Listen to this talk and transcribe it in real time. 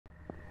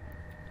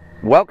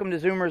Welcome to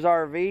Zoomer's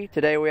RV.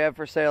 Today we have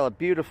for sale a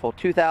beautiful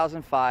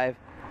 2005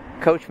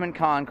 Coachmen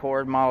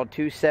Concord model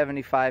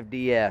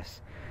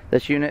 275DS.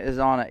 This unit is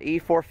on an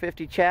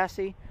E450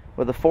 chassis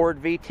with a Ford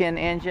V10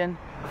 engine,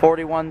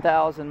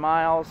 41,000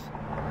 miles,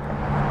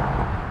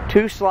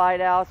 2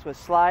 slide outs with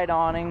slide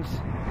awnings,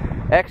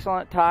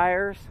 excellent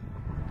tires,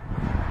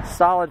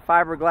 solid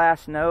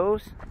fiberglass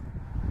nose,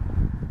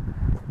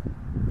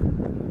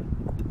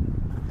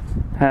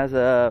 has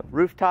a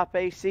rooftop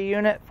AC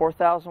unit,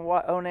 4,000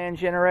 watt Onan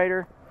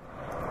generator,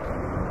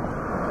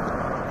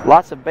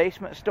 lots of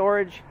basement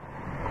storage,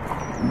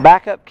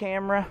 backup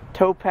camera,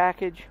 tow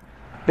package,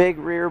 big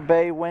rear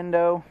bay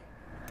window,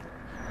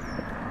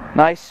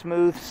 nice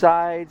smooth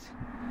sides.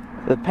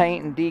 The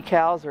paint and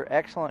decals are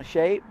excellent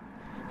shape,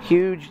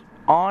 huge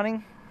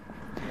awning,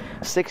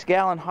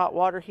 6-gallon hot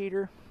water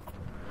heater.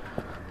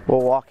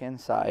 We'll walk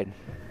inside.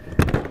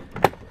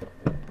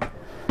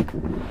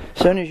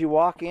 As soon as you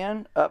walk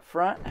in, up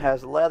front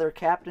has leather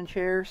captain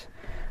chairs,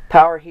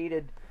 power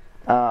heated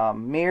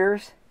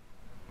mirrors,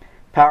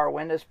 power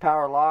windows,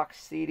 power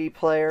locks, CD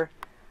player,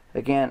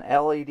 again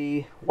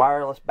LED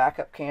wireless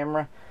backup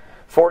camera,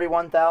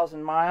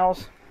 41,000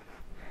 miles,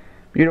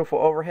 beautiful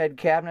overhead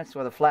cabinets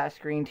with a flat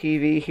screen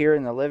TV here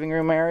in the living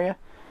room area,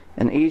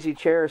 an easy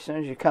chair as soon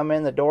as you come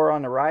in the door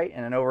on the right,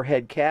 and an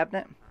overhead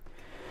cabinet,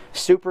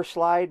 super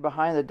slide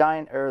behind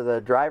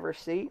the driver's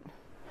seat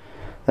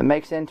that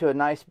makes into a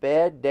nice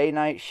bed,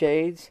 day-night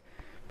shades,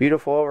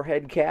 beautiful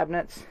overhead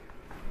cabinets,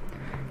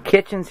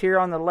 kitchens here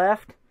on the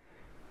left,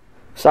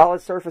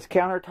 solid surface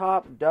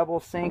countertop, double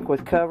sink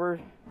with cover,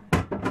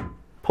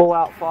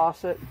 pull-out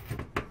faucet,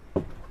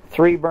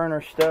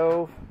 3-burner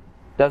stove,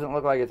 doesn't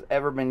look like it's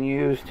ever been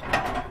used,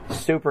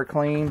 super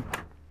clean,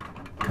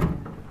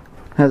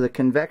 has a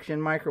convection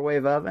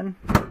microwave oven,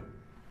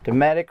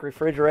 Dometic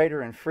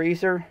refrigerator and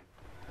freezer,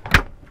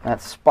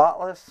 that's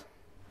spotless.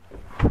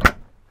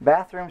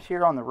 Bathrooms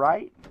here on the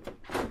right,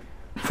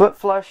 foot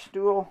flush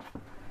stool,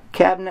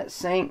 cabinet,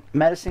 sink,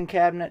 medicine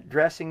cabinet,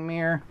 dressing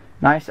mirror,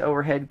 nice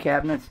overhead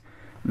cabinets,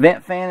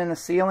 vent fan in the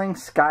ceiling,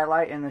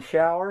 skylight in the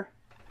shower,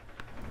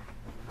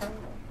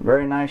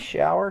 very nice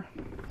shower.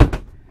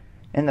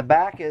 In the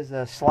back is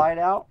a slide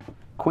out,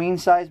 queen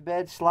size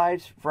bed,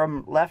 slides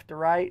from left to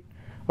right,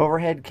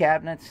 overhead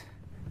cabinets,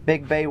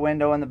 big bay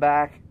window in the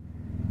back,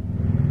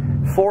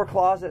 4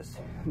 closets,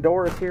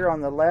 doors here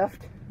on the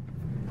left,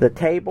 the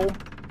table.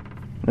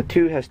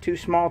 Has 2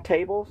 small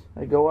tables.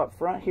 They go up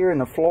front here in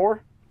the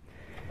floor.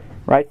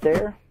 Right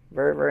there.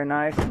 Very, very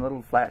nice. And a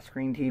little flat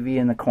screen TV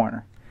in the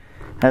corner.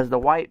 Has the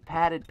white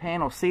padded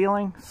panel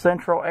ceiling.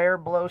 Central air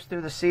blows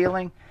through the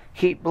ceiling.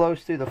 Heat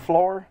blows through the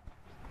floor.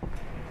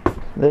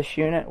 This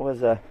unit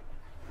was a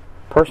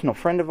personal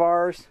friend of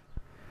ours.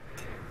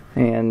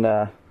 And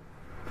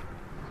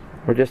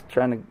we're just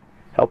trying to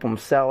help them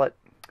sell it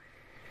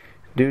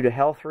due to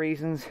health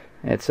reasons.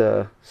 It's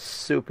a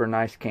super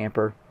nice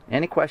camper.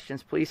 Any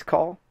questions, please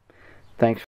call. Thanks.